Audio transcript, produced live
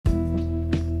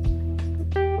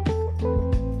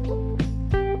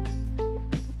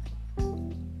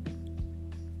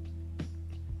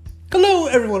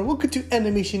everyone, welcome to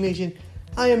Animation Nation.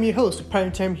 I am your host,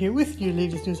 Primetime, here with your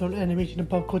latest news on animation and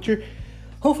pop culture.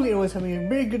 Hopefully everyone's having a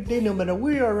very good day no matter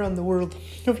where you are around the world.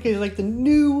 Hope you guys like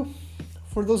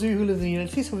for those of you who live in the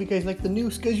United States, hope you guys like the new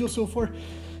schedule so far.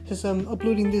 Since I'm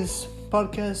uploading this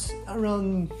podcast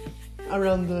around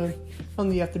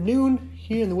the afternoon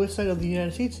here in the west side of the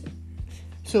United States.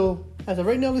 So as of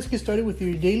right now, let's get started with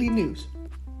your daily news.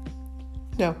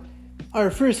 Now, our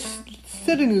first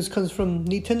set of news comes from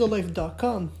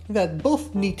NintendoLife.com that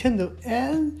both Nintendo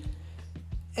and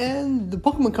the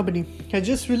Pokemon Company had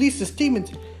just released a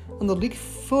statement on the leaked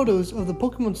photos of the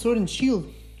Pokemon Sword and Shield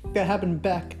that happened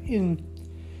back in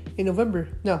November.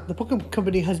 Now, the Pokemon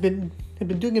Company has been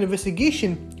doing an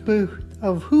investigation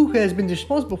of who has been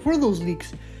responsible for those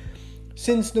leaks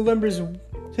since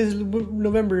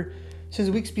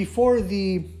weeks before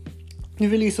the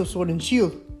release of Sword and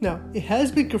Shield. Now, it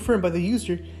has been confirmed by the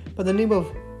user by the name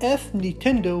of F.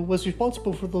 Nintendo was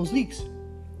responsible for those leaks.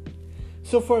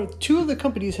 So far, two of the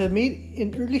companies have made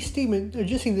an early statement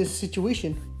addressing this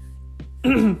situation.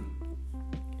 In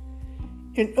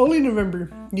early November,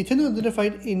 Nintendo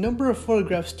identified a number of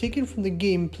photographs taken from the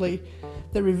gameplay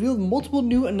that revealed multiple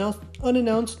new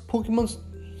unannounced Pokemon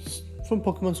from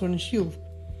Pokemon Sword and Shield.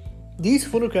 These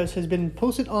photographs has been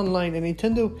posted online, and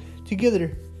Nintendo,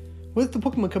 together with the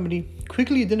Pokemon Company,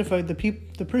 quickly identified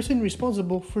the person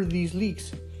responsible for these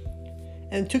leaks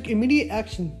and took immediate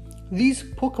action. These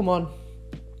Pokemon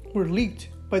were leaked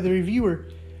by the reviewer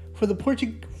for the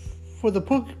Portuguese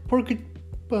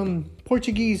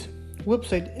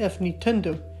website F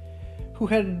Nintendo, who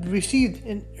had received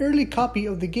an early copy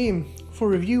of the game for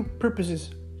review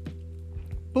purposes.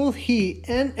 Both he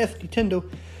and F Nintendo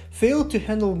failed to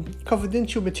handle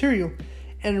confidential material,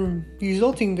 and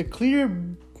resulting in the clear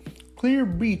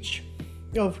breach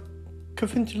of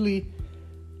confidentiality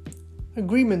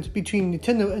agreement between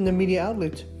Nintendo and the media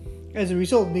outlet. As a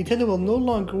result, Nintendo will no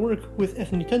longer work with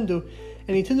F Nintendo,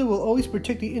 and Nintendo will always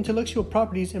protect the intellectual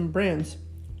properties and brands.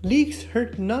 Leaks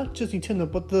hurt not just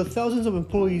Nintendo, but the thousands of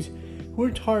employees who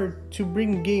worked hard to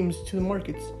bring games to the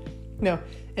markets. Now,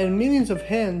 and millions of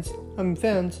fans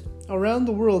around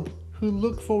the world who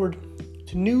look forward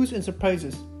to news and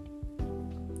surprises.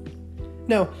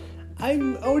 Now, I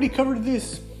already covered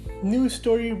this news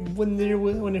story when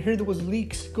I heard there was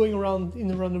leaks going around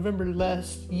around November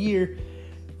last year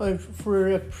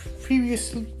for a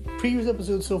previous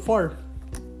episodes so far.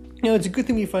 Now, it's a good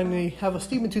thing we finally have a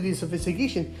statement to this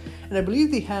investigation, and I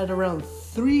believe they had around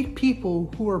 3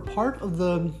 people who are part of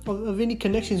any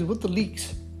connections with the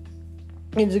leaks.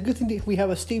 And it's a good thing that we have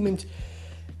a statement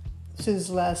since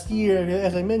last year,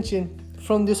 as I mentioned,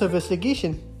 from this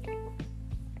investigation.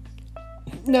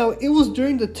 Now, it was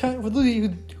during the time, for those of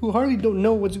you who hardly don't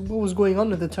know what was going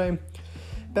on at the time,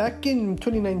 back in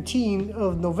 2019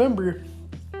 of November,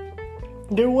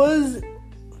 there was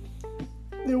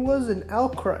an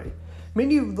outcry.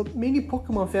 Many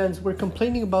Pokemon fans were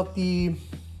complaining about the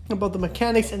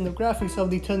mechanics and the graphics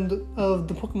of the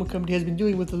Pokemon Company has been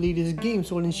doing with the latest game,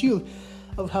 Sword and Shield,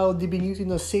 of how they've been using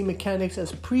the same mechanics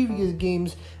as previous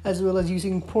games, as well as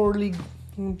using poorly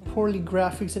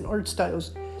graphics and art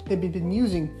styles they've been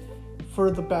using for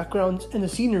the backgrounds and the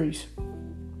sceneries,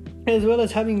 as well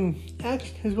as having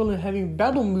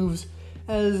battle moves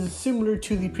as similar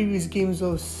to the previous games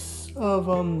of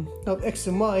X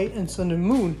and Y and Sun and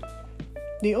Moon.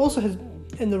 They also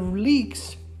and the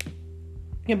leaks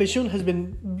have been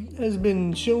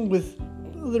shown with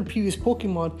other previous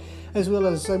Pokemon, as well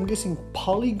as, I'm guessing,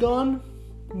 polygon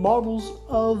models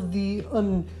of the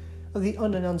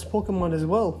unannounced Pokemon as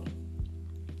well.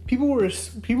 People were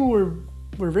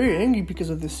very angry because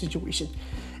of this situation,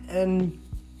 and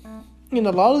a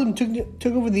lot of them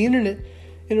took over the internet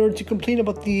in order to complain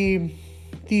about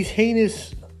these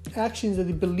heinous actions that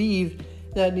they believe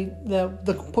that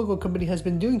the Pokemon Company has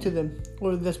been doing to them,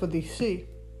 or that's what they say.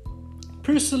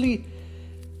 Personally,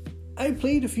 I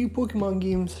played a few Pokemon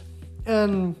games,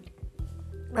 and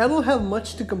I don't have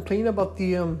much to complain about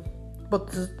the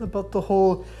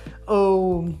whole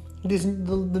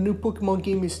the new Pokemon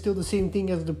game is still the same thing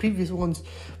as the previous ones.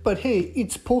 But hey,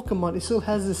 it's Pokemon. It still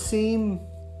has the same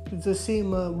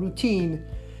routine.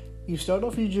 You start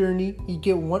off your journey. You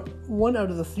get one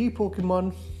out of the 3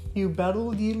 Pokemon. You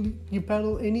battle any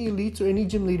elites or any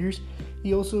gym leaders.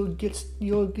 He also gets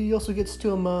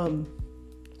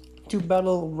to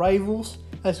battle rivals,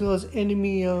 as well as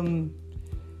enemy. I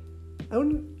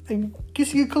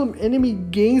guess you could call them enemy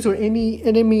gangs or any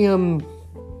enemy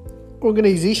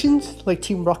organizations like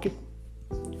Team Rocket.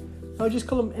 I would just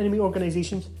call them enemy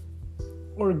organizations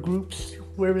or groups,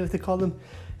 wherever they call them.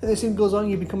 And the same goes on.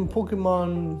 You become a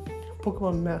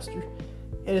Pokemon master.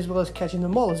 and as well as catching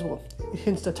them all as well.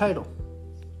 Hence the title.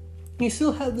 You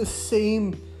still have the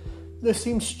same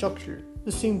structure,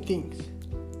 the same things.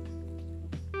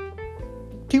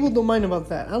 People don't mind about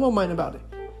that. I don't mind about it.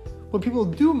 What people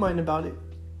do mind about it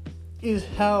is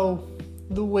how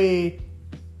the way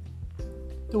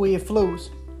it flows,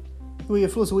 the way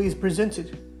it's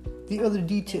presented, the other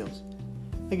details.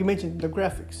 Like I mentioned, the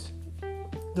graphics,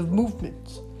 the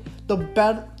movements, the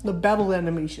battle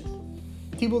animation.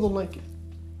 People don't like it.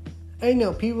 I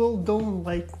know people don't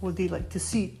like what they like to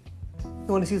see.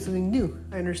 They want to see something new.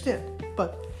 I understand,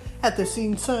 but at the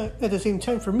same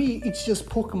time, for me, it's just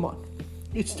Pokemon.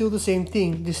 It's still the same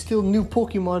thing. There's still new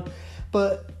Pokemon,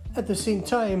 but at the same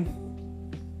time,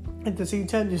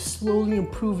 they're slowly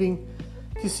improving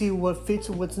to see what fits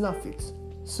and what's not fits.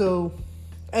 So,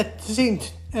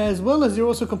 as well as they're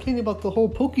also complaining about the whole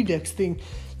Pokédex thing,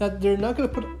 that they're not going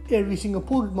to put every single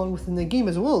Pokemon within the game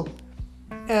as well.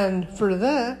 And for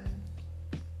that,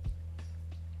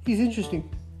 it's interesting.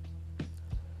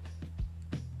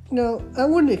 Now,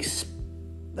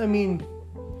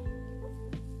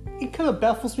 it kind of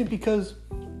baffles me because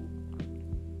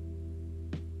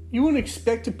you wouldn't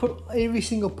expect to put every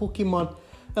single Pokemon.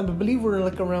 I believe we're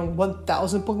like around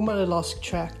 1,000 Pokemon. I lost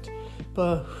track,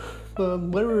 but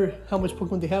how much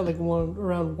Pokemon they have, like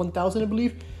around 1,000, I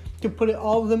believe, to put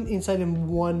all of them inside in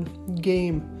one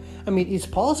game. I mean, it's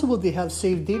possible they have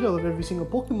saved data of every single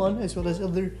Pokemon as well as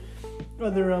other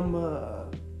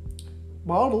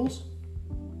models.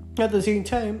 At the same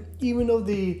time, even though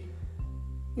they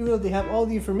have all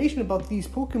the information about these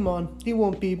Pokemon, they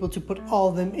won't be able to put all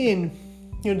of them in.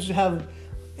 To have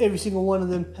every single one of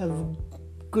them have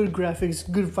good graphics,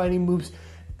 good fighting moves,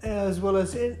 as well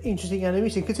as interesting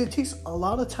animation. Because it takes a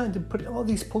lot of time to put all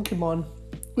these Pokemon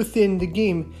within the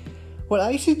game. What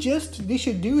I suggest they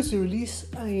should do is to release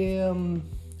a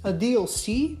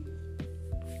DLC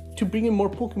to bring in more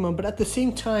Pokemon. But at the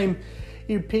same time,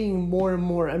 you're paying more and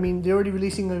more. I mean, they're already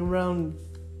releasing around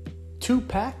 2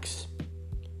 packs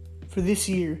for this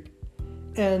year,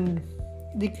 and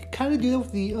they kind of do that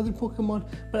with the other Pokemon,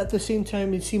 but at the same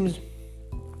time, it seems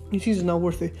not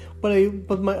worth it.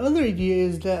 But my other idea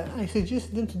is that I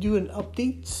suggest them to do to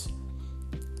update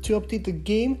the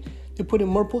game, to put in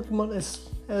more Pokemon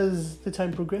as the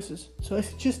time progresses. So I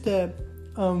suggest that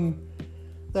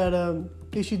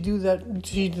they should do that.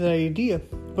 Change that idea.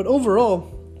 But overall,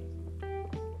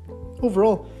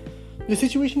 the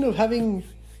situation of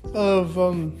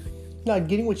not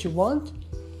getting what you want,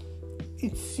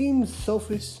 it seems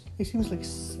selfish. It seems like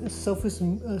a selfish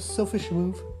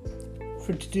move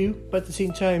to do. But at the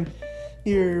same time,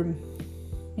 you're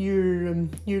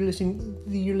listening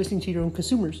to your own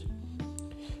consumers.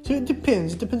 So it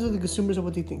depends. It depends on the consumers and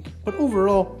what they think. But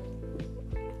overall,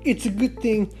 it's a good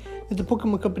thing that the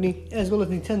Pokemon Company, as well as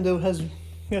Nintendo, has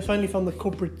finally found the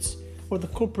culprits, or the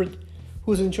culprit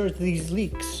who's in charge of these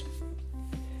leaks.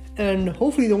 And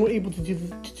hopefully they won't able to do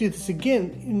this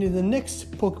again in the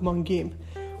next Pokemon game,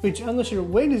 which I'm not sure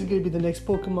when is going to be the next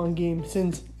Pokemon game,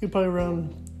 since it's probably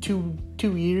around 2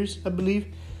 years, I believe.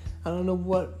 I don't know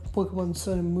what Pokemon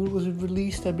Sun and Moon was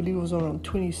released. I believe it was around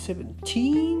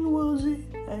 2017, was it?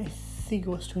 I think it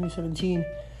was 2017.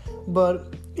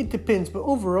 But it depends. But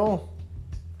overall,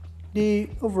 they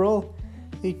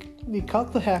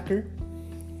caught the hacker.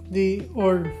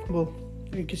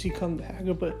 I guess you call him the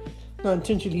hacker, but not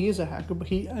intentionally he is a hacker. But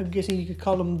I'm guessing you could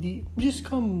call him the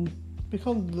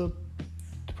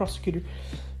prosecutor.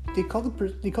 They called the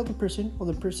person or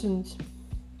the persons.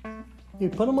 They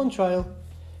put them on trial,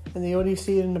 and they already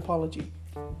stated an apology.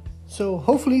 So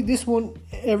hopefully this won't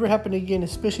ever happen again,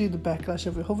 especially the backlash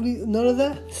of it. Hopefully none of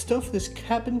that stuff that's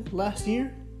happened last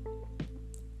year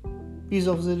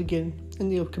resolves it again in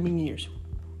the upcoming years.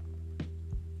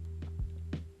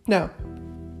 Now,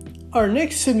 our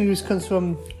next set of news comes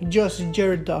from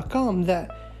JustJared.com that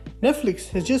Netflix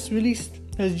has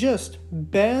just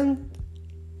banned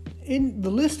in the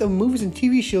list of movies and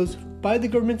TV shows by the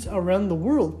governments around the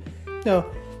world. Now,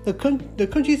 the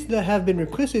countries that have been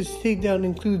requested to take down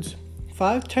includes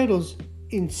 5 titles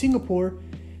in Singapore,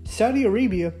 Saudi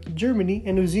Arabia, Germany,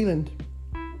 and New Zealand.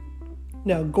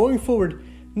 Now, going forward,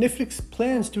 Netflix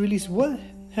plans to release what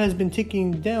has been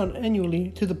taken down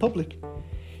annually to the public.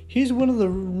 Here's one of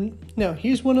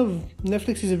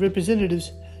Netflix's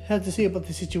representatives had to say about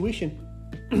the situation.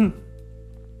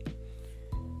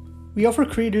 We offer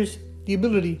creators the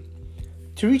ability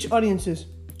to reach audiences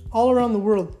all around the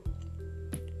world.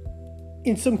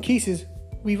 In some cases,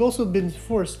 we've also been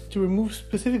forced to remove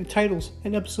specific titles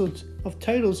and episodes of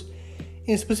titles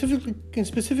in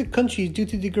specific countries due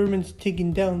to the government's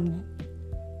taking down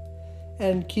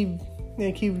and keep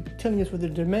telling us what their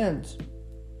demands.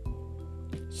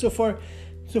 So far,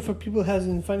 people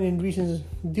hasn't found any reasons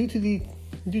due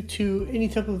to any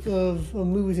type of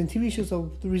movies and TV shows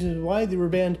of the reasons why they were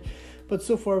banned. But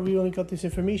so far, we only got this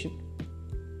information.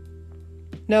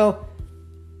 Now,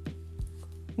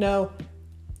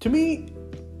 to me,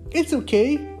 it's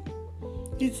okay.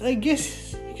 I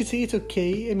guess you could say it's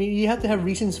okay. I mean, you have to have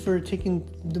reasons for taking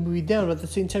the movie down, but at the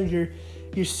same time,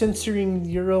 you're censoring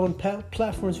your own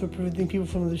platforms for preventing people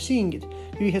from seeing it.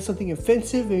 Maybe you have something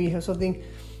offensive. Maybe you have something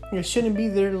that shouldn't be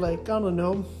there. Like, I don't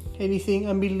know, anything.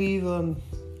 I believe. I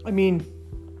mean,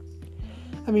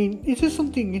 it's just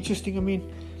something interesting. I mean,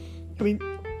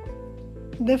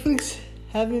 Netflix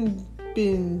I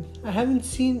haven't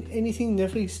seen anything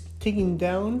Netflix taking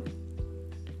down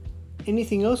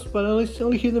anything else, but I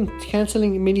only hear them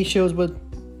canceling many shows, but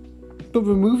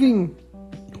removing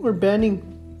or banning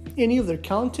any of their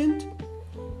content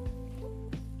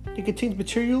that contains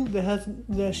material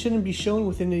that shouldn't be shown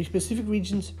within any specific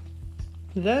regions.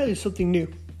 That is something new.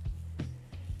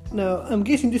 Now, I'm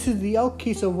guessing this is the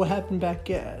outcase of what happened back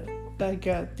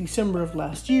at December of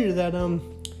last year. That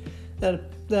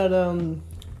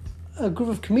a group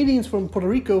of comedians from Puerto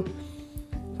Rico,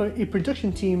 a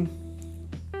production team,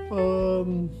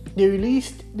 they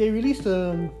released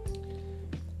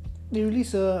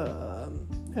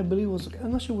I believe it was,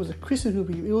 I'm not sure it was a Christmas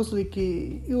movie. It was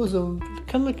kind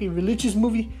of like a religious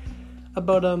movie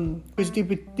about which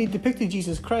they depicted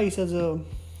Jesus Christ as a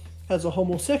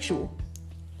homosexual,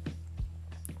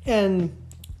 and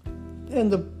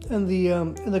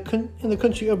the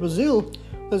country of Brazil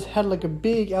had like a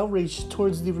big outrage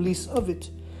towards the release of it,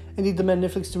 and they demand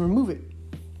Netflix to remove it.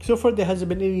 So far, there hasn't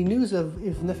been any news of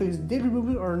if Netflix did remove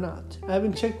it or not. I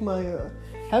haven't checked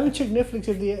Netflix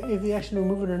if they actually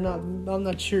remove it or not. I'm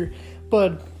not sure,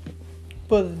 but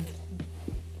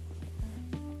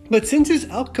since its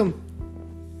outcome,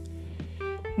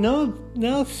 now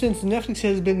since Netflix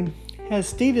has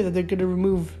stated that they're going to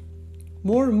remove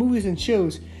more movies and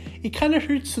shows, it kind of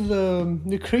hurts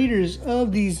the creators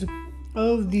of these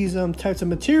types of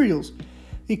materials,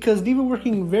 because they've been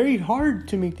working very hard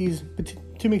to make these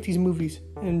movies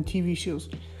and TV shows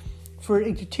for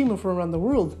entertainment from around the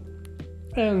world,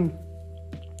 and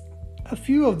a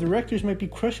few of the directors might be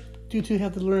crushed due to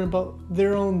have to learn about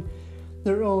their own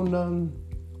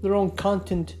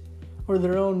content or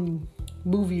their own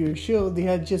movie or show they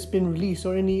had just been released,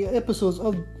 or any episodes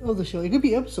of the show. It could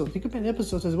be episodes. It could be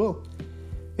episodes as well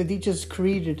that they just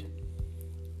created,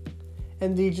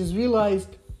 and they just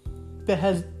realized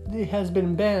that it has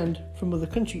been banned from other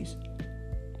countries.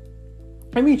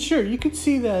 I mean, sure, you could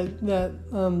see that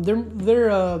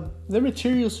their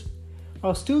materials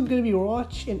are still going to be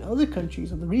watched in other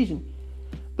countries of the region,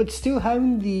 but still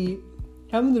having the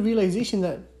realization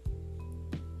that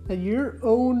your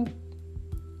own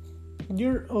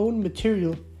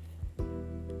material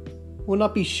will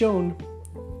not be shown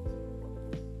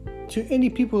to any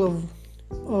people of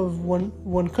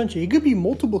one country. It could be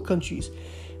multiple countries.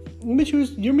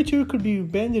 Your material could be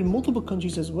banned in multiple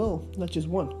countries as well, not just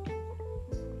one.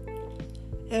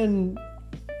 And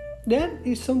that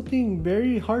is something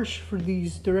very harsh for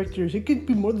these directors. It could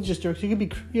be more than just directors.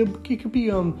 It could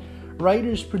be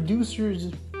writers,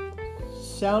 producers,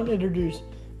 sound editors,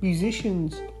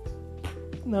 musicians,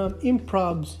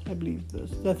 improvs. I believe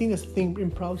I think that's the thing.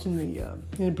 Improvs in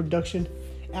the production,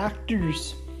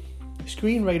 actors,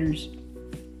 screenwriters,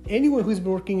 anyone who's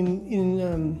been working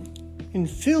in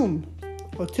film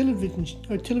or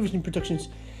television productions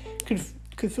could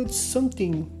feel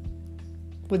something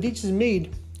what they just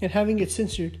made and having it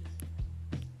censored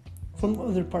from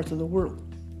other parts of the world.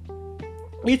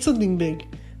 It's something big,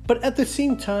 but at the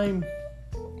same time,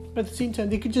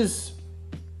 they could just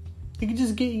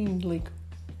gain like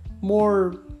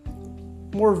more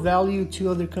value to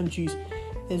other countries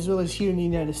as well as here in the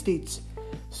United States.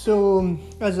 So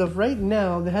as of right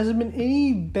now, there hasn't been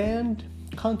any banned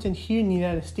content here in the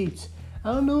United States.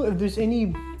 I don't know if there's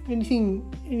anything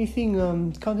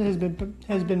content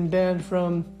has been banned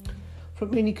from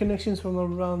any connections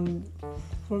from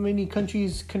any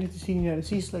countries connected to the United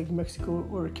States, like Mexico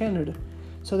or Canada.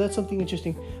 So that's something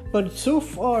interesting. But so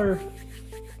far,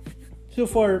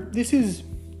 this is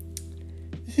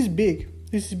big.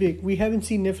 This is big. We haven't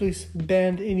seen Netflix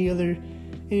ban any other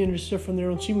stuff from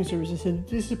their own streaming services. And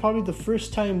this is probably the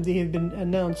first time they have been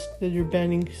announced that they're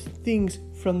banning things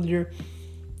from their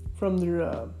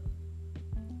own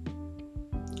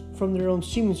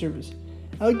streaming service.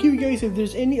 I'll give you guys, if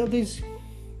there's any updates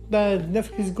that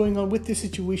Netflix is going on with this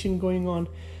situation going on.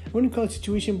 I wouldn't call it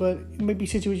situation, but it might be a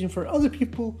situation for other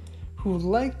people who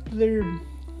like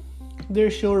their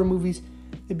show or movies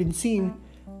they've been seeing.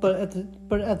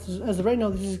 as of right now,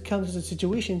 this counts as a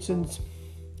situation since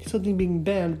something being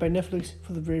banned by Netflix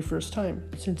for the very first time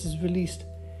since it's released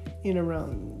in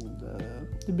around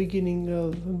the beginning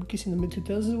of, I'm guessing, the mid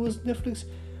 2000s was Netflix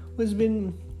was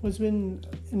been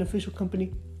an official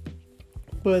company.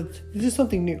 But this is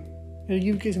something new. I'll give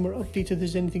you guys more updates if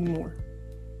there's anything more.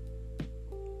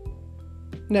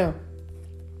 Now,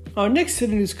 our next set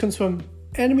of news comes from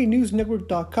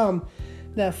AnimeNewsNetwork.com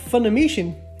that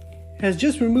Funimation has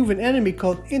just removed an anime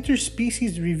called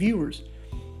Interspecies Reviewers.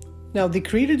 Now, the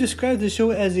creator described the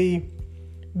show as a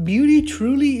beauty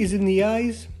truly is in the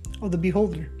eyes of the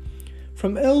beholder.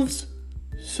 From elves,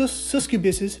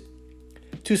 succubuses,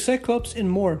 to cyclops and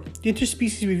more, the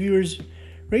Interspecies Reviewers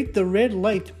rate the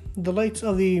lights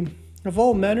of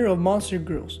all manner of monster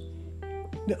girls.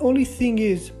 The only thing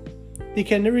is, they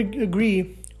can never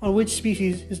agree on which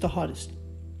species is the hottest.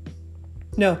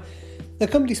 Now, the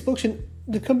company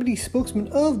spokesman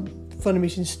of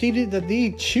Funimation stated that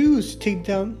they choose to take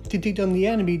down the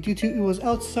anime due to it was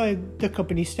outside the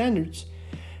company's standards.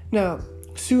 Now,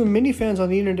 soon many fans on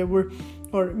the internet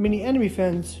many anime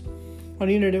fans on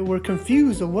the internet were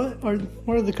confused on what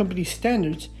are the company's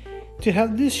standards to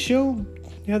have this show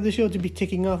to be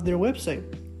taken off their website,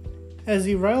 as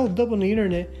they riled up on the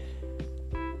internet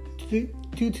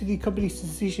due to the company's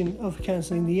decision of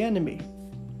canceling the anime.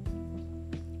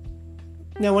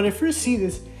 Now, when I first see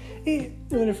this, it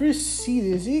kind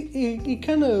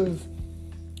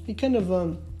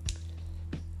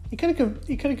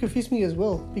of confused me as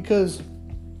well because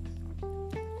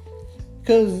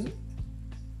the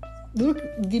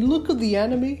look of the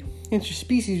anime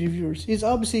Interspecies Reviewers is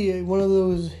obviously one of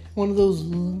those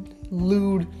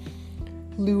lewd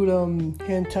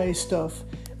hentai stuff.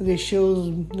 It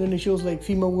shows like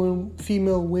female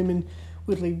women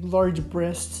with like large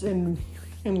breasts and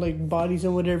like bodies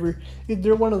and whatever.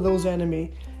 They're one of those anime,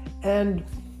 and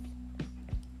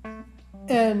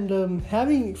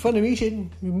having Funimation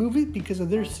remove it because of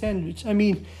their standards. I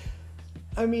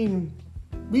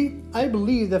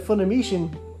believe that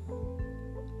Funimation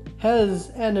has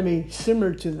anime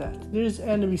similar to that. There's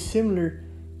anime similar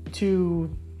to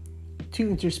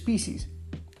Interspecies.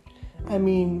 I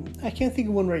can't think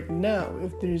of one right now.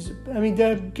 I'm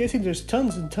guessing there's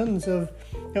tons and tons of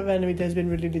anime that has been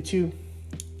related to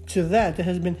that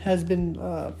has been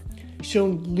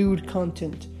shown lewd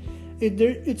content.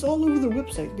 It's all over their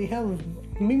website. They have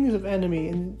millions of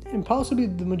anime, and possibly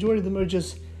the majority of them are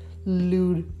just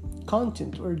lewd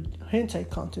content or hentai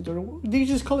content, or they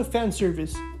just call it fan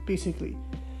service, basically.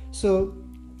 So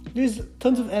there's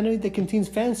tons of anime that contains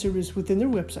fan service within their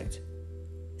website.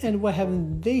 And why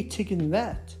haven't they taken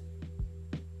that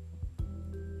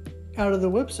out of their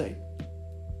website?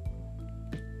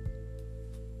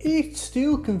 It's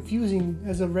still confusing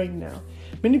as of right now.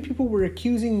 Many people were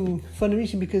accusing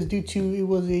Funimation because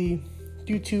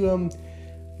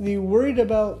they worried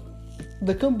about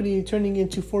the company turning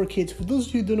into 4Kids. For those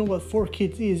of you who don't know what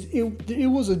 4Kids is, it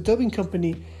was a dubbing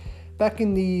company back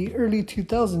in the early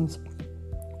 2000s,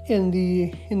 in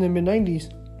the mid 90s.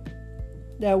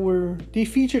 They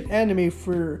featured anime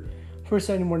for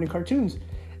Saturday morning cartoons,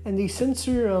 and they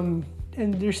censor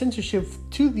and their censorship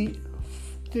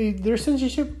their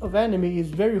censorship of anime is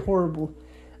very horrible.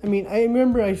 I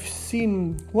remember I've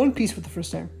seen One Piece for the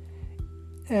first time,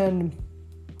 and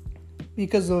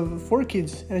because of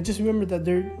 4Kids, and I just remember that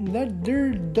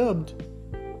their dubbed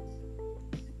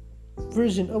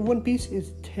version of One Piece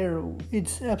is terrible.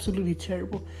 It's absolutely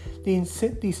terrible. They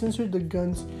censored the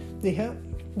guns. They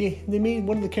made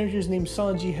one of the characters named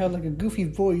Sanji have like a goofy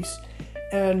voice,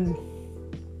 and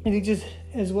they just,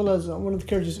 as well as one of the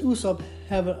characters Usopp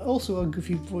have also a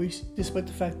goofy voice, despite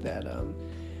the fact that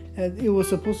it was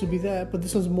supposed to be that, but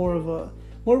this was more of a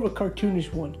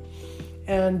cartoonish one.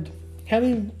 And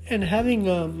having I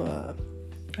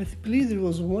believe there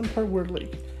was one part where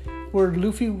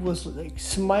Luffy was like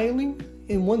smiling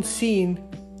in one scene,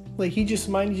 like he just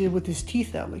smiling with his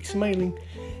teeth out, like smiling.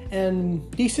 And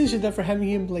they censored that for having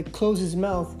him like close his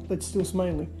mouth but still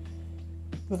smiling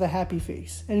with a happy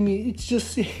face. And it's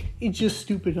just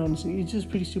stupid, honestly. It's just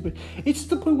pretty stupid. It's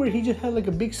the point where he just had like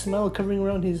a big smile covering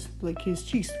around his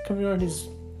cheeks, covering around his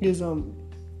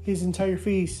entire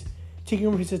face, taking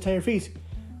over his entire face,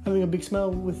 having a big smile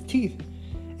with teeth.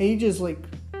 And he just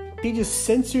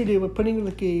censored it by putting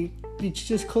he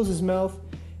just closed his mouth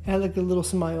and had like a little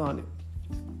smile on it.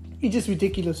 It's just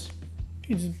ridiculous.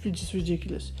 It's just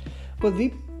ridiculous. But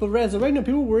right now,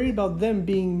 people are worried about them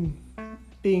being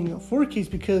 4Ks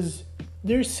because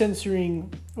they're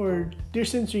censoring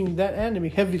that anime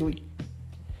heavily.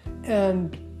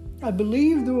 And I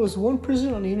believe there was one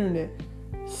person on the internet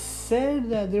said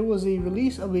that there was a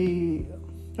release of a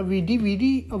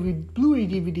DVD, of a Blu-ray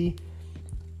DVD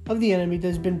of the anime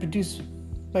that's been produced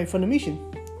by Funimation.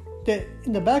 That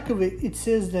in the back of it, it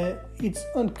says that it's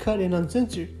uncut and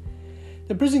uncensored.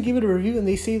 The person gave it a review and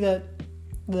they say that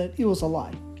it was a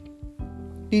lie.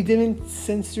 They didn't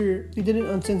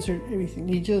uncensor everything.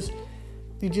 They just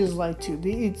lied to.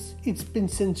 It's been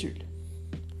censored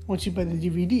once you buy the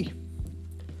DVD.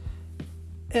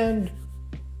 And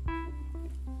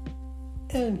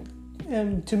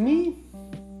to me,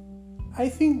 I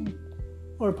think,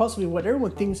 or possibly what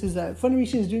everyone thinks, is that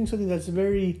Funimation is doing something that's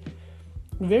very,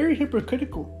 very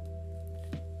hypocritical.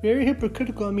 Very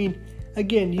hypocritical. I mean,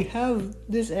 again, you have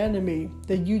this anime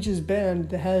that you just banned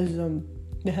that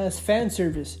has fan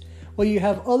service. Well, you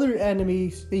have other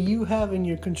animes that you have in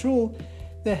your control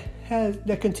that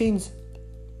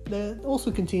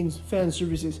also contains fan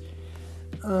services.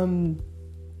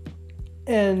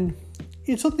 And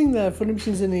it's something that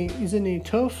Funimation is in a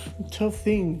tough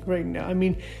thing right now. I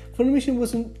mean, Funimation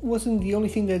wasn't the only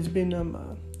thing that's been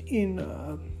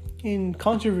in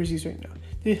controversies right now.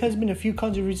 There has been a few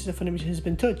controversies that Funimation has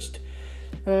been touched.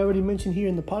 I already mentioned here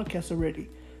in the podcast already,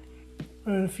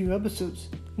 or in a few episodes.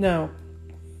 Now,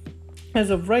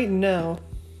 as of right now,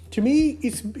 to me,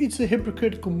 it's a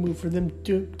hypocritical move for them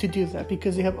to do that,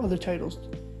 because they have other titles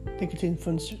that contain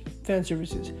fan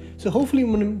services. So hopefully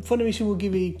Funimation will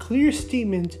give a clear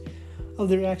statement of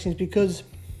their actions, because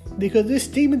this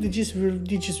statement they just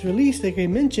released, like I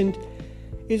mentioned,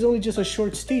 is only just a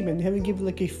short statement. They haven't given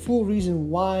like a full reason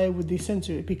why would they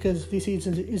censor it, because they say it's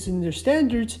in their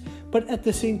standards, but at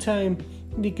the same time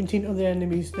they contain other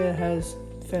animes that has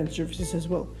fan services as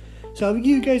well. So I'll give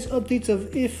you guys updates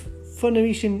of if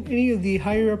Funimation, any of the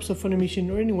higher ups of Funimation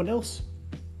or anyone else,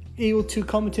 able to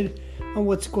comment on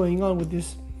what's going on with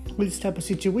this type of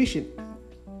situation.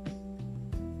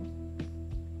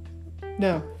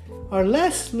 Now, our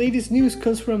latest news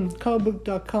comes from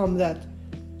comicbook.com that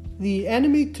the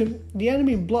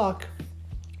anime block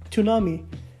Toonami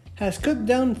has cut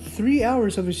down 3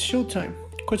 hours of its showtime.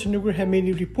 Cartoon Network had made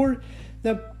a report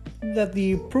that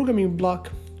the programming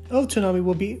block of Toonami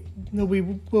will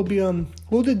be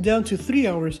loaded down to 3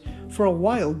 hours for a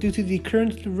while due to the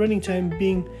current running time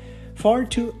being far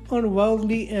too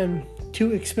unwieldy and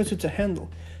too expensive to handle.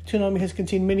 Toonami has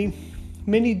contained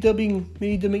many dubbing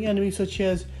anime such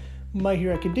as My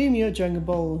Hero Academia, Dragon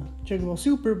Ball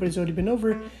Super, but it's already been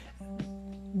over,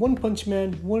 One Punch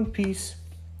Man, One Piece,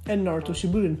 and Naruto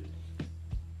Shippuden.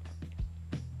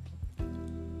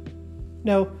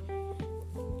 Now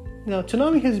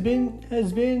Toonami has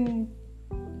been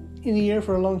in the air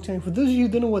for a long time. For those of you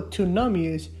who don't know what Toonami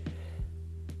is,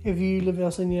 if you live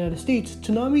outside the United States,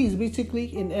 Toonami is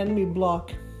basically an anime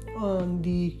block on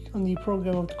the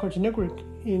program of the Cartoon Network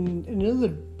in another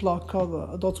block called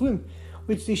Adult Swim,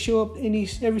 which they show up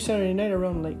every Saturday night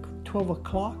around like 12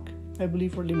 o'clock, I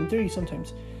believe, or 11:30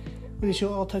 sometimes, where they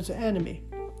show all types of anime.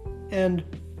 And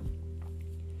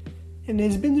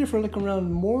it's been there for like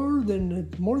around more than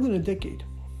a decade.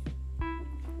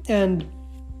 And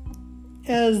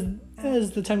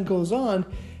as the time goes on,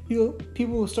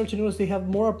 people will start to notice they have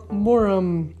more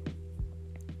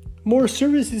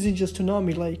services than just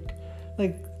Toonami,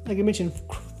 like I mentioned,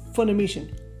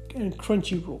 Funimation and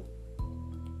Crunchyroll.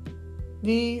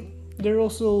 They're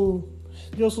also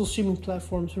streaming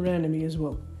platforms for anime as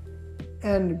well,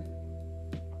 and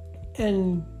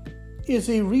it's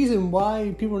a reason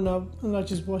why people are not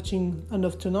just watching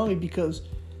enough Toonami, because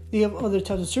they have other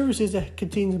types of services that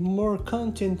contains more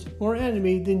content, more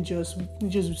anime than just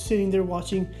sitting there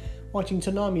watching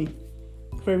Toonami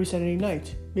for every Saturday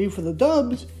night. Maybe for the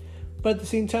dubs, but at the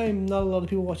same time, not a lot of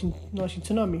people watching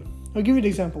Toonami. I'll give you an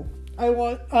example. I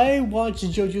watched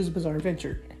JoJo's Bizarre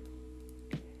Adventure,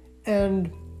 and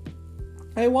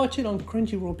I watch it on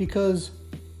Crunchyroll because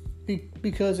the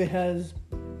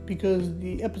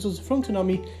episodes from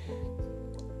Toonami,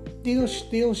 they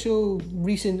don't show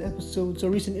recent episodes or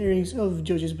recent airings of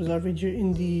JoJo's Bizarre Adventure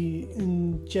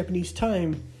in Japanese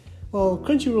time. Well,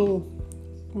 Crunchyroll,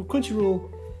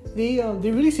 they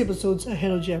release episodes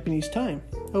ahead of Japanese time,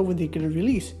 or when they get a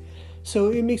release. So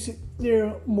it makes it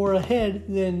they're more ahead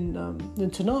than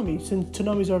Toonami, since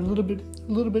Toonamis are a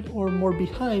little bit or more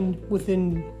behind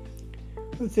within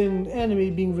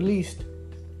anime being released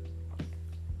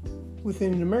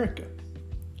within America.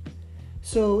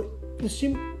 So the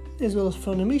stream, as well as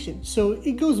Funimation, so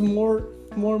it goes more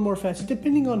and more fast,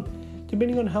 depending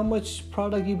on how much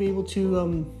product you'll be able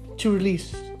to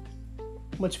release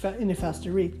in a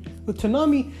faster rate. With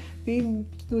Toonami,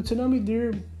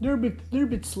 they're a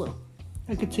bit slow.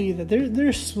 I could tell you that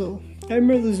they're slow. I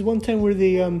remember this one time where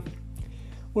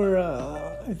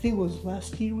I think it was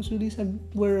last year was released,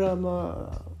 where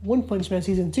One Punch Man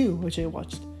season 2, which I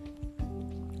watched,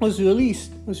 was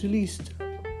released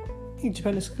in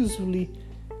Japan exclusively,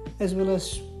 as well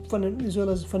as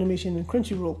Funimation and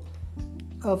Crunchyroll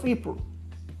of April.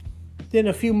 Then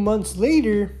a few months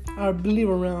later, I believe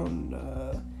it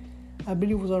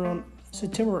was around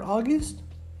September or August.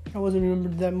 I wasn't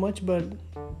remembered that much, but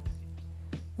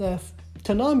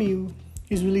Toonami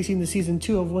is releasing the season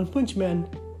 2 of One Punch Man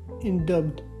in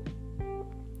dubbed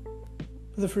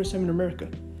for the first time in America.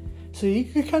 So you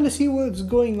can kind of see what's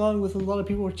going on with a lot of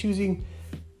people are choosing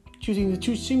the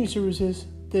two streaming services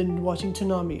than watching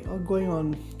Toonami or going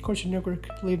on Cartoon Network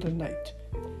late at night.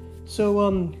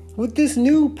 So with this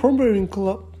new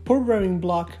programming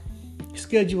block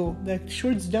schedule that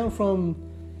shorts down from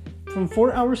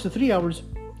 4 hours to 3 hours,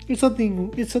 it's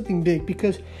something big,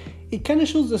 because it kind of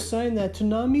shows the sign that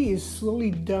Toonami is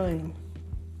slowly dying.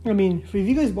 I mean, if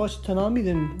you guys watch Toonami,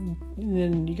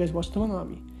 then you guys watch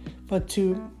Toonami. But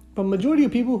majority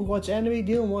of people who watch anime,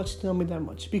 they don't watch Toonami that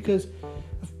much because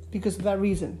of that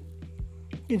reason.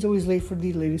 It's always late for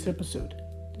the latest episode.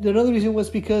 The other reason was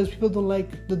because people don't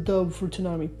like the dub for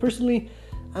Toonami. Personally,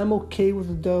 I'm okay with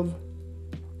the dub.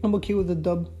 I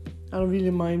don't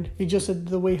really mind. It's just that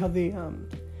the way how they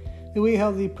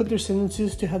put their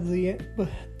sentences to have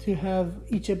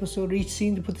each episode or each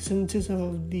scene to put the sentences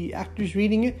of the actors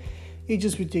reading it, it's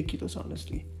just ridiculous,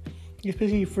 honestly.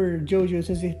 Especially for JoJo,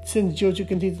 since JoJo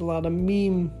contains a lot of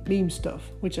meme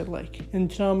stuff, which I like. And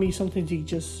Toonami, sometimes he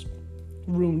just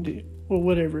ruined it or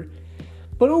whatever.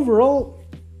 But overall,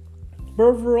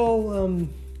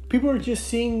 people are just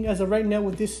seeing, as of right now,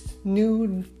 with this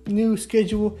new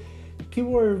schedule,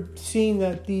 people are seeing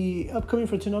that the upcoming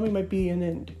for Toonami might be an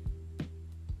end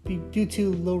due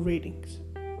to low ratings.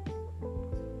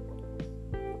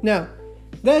 Now,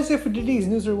 that's it for today's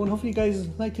news, everyone. Hopefully you guys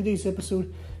like today's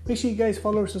episode. Make sure you guys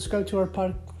follow or subscribe to our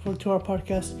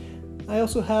podcast. I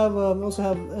also have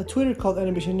a Twitter called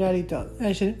Animation Natty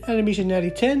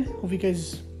 10. Hope you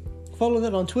guys follow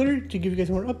that on Twitter to give you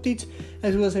guys more updates,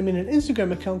 as well as I made an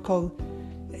Instagram account called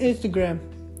Instagram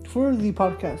for the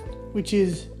podcast, which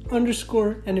is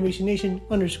 _AnimationNation_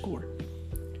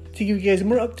 to give you guys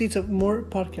more updates of more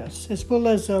podcasts, as well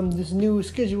as this new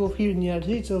schedule here in the United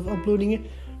States of uploading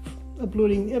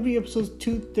every episode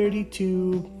 2:30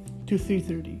 to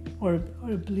 3:30, or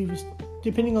I believe it's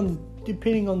depending on the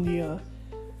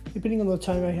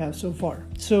time I have so far.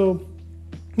 So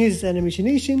this is Animation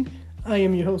Nation. I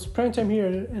am your host, Primetime here,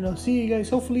 and I'll see you guys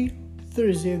hopefully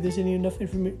Thursday if there's any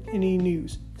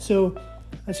news. So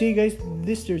I'll see you guys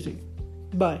this Thursday.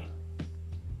 Bye.